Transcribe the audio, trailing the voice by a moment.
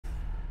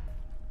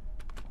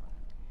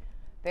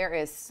There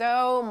is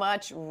so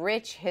much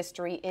rich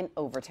history in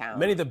Overtown.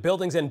 Many of the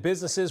buildings and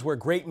businesses where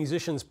great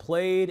musicians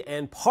played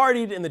and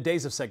partied in the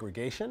days of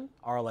segregation.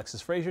 Our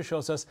Alexis Frazier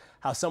shows us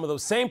how some of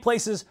those same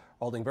places are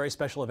holding very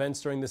special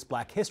events during this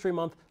Black History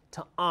Month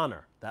to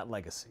honor that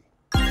legacy.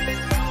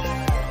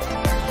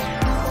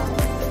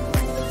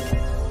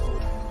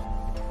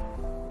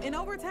 In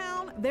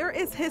Overtown, there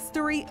is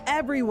history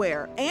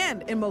everywhere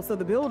and in most of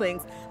the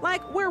buildings,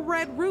 like where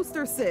Red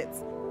Rooster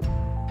sits.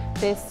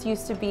 This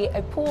used to be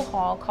a pool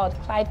hall called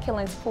Clyde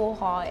Killen's Pool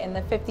Hall in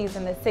the 50s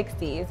and the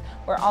 60s,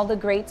 where all the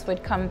greats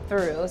would come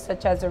through,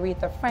 such as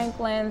Aretha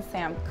Franklin,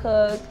 Sam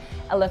Cooke,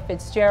 Ella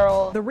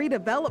Fitzgerald. The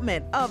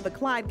redevelopment of the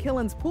Clyde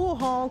Killen's Pool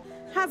Hall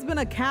has been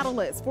a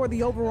catalyst for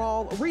the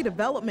overall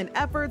redevelopment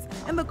efforts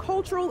in the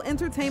cultural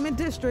entertainment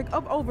district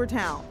of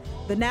Overtown.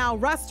 The Now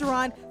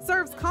restaurant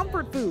serves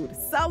comfort food,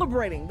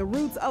 celebrating the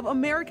roots of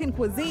American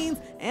cuisines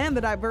and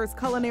the diverse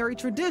culinary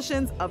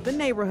traditions of the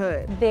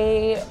neighborhood.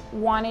 They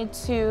wanted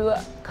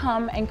to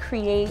come and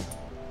create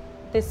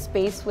this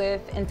space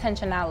with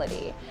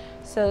intentionality.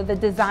 So the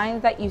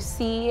designs that you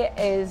see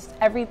is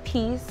every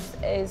piece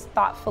is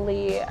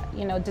thoughtfully,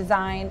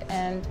 designed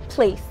and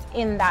placed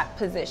in that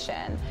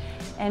position.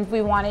 And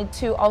we wanted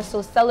to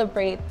also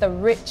celebrate the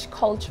rich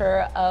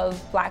culture of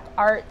Black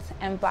art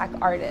and Black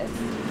artists.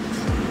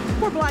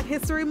 For Black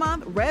History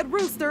Month, Red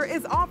Rooster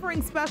is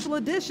offering special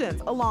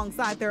editions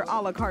alongside their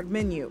a la carte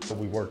menu.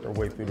 We worked our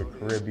way through the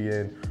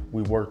Caribbean,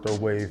 we worked our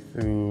way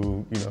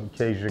through,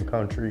 Cajun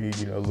country,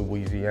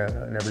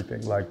 Louisiana and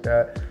everything like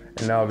that.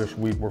 And now this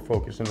week we're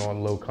focusing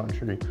on low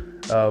country,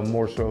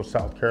 more so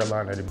South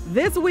Carolina.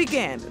 This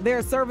weekend,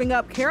 they're serving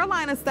up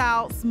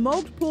Carolina-style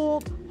smoked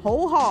pulled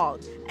whole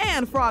hog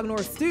and frog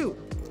north stew.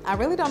 I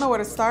really don't know where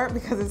to start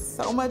because it's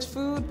so much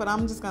food, but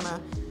I'm just gonna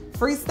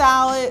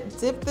freestyle it,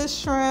 dip this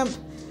shrimp,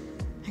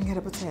 and get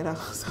a potato.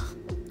 So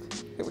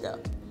here we go.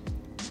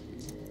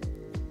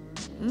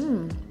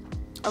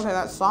 Okay,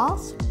 that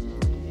sauce,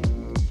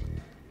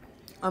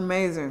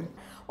 amazing.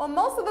 Well,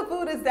 most of the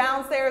food is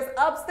downstairs.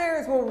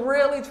 Upstairs will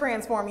really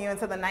transform you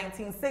into the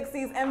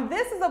 1960s, and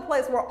this is a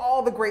place where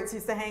all the greats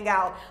used to hang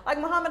out, like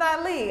Muhammad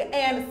Ali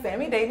and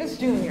Sammy Davis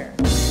Jr.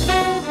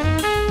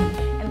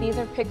 And these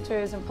are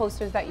pictures and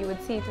posters that you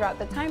would see throughout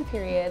the time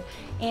period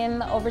in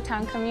the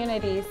Overtown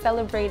community,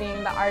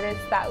 celebrating the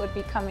artists that would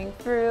be coming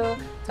through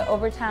to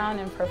Overtown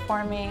and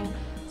performing.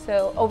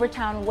 So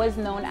Overtown was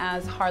known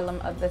as Harlem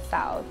of the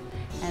South.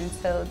 And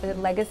so the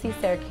Legacy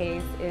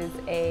Staircase is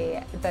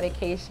a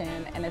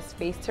dedication and a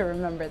space to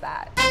remember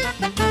that.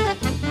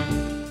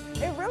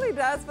 It really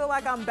does feel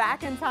like I'm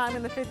back in time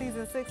in the 50s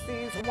and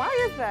 60s. Why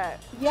is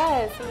that?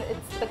 Yes,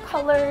 it's the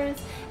colors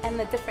and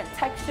the different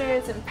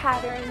textures and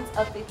patterns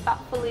of the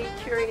thoughtfully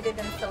curated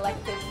and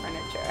selected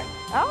furniture.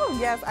 Oh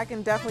yes, I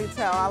can definitely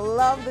tell. I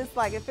love this,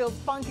 it feels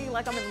funky,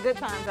 like I'm in the Good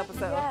Times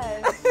episode.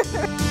 Yes.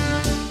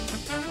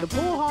 The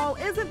pool hall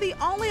isn't the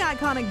only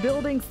iconic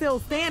building still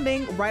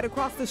standing. Right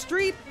across the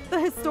street, the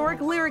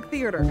historic Lyric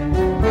Theater. In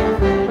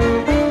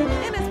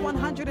its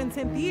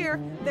 110th year,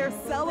 they're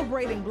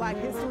celebrating Black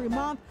History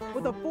Month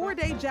with a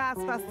 4-day jazz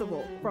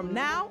festival from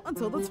now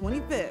until the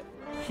 25th.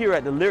 Here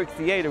at the Lyric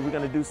Theater, we're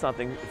going to do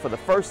something for the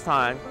first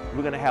time.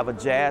 We're going to have a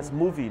jazz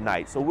movie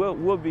night. So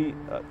we'll be,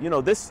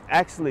 this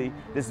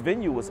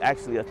venue was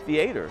actually a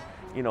theater,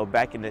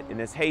 back in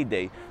its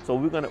heyday. So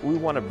we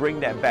want to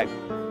bring that back.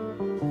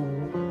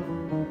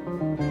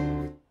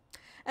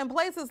 And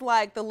places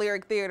like the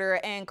Lyric Theater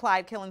and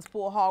Clyde Killen's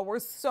Pool Hall were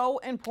so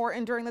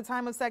important during the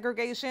time of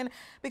segregation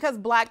because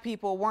Black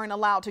people weren't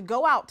allowed to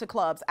go out to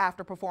clubs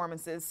after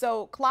performances.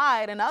 So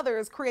Clyde and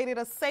others created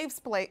a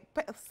safe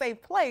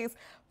place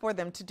for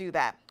them to do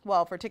that.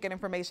 Well, for ticket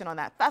information on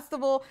that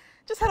festival,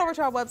 just head over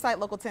to our website,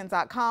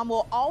 local10.com.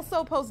 We'll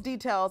also post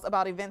details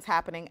about events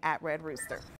happening at Red Rooster.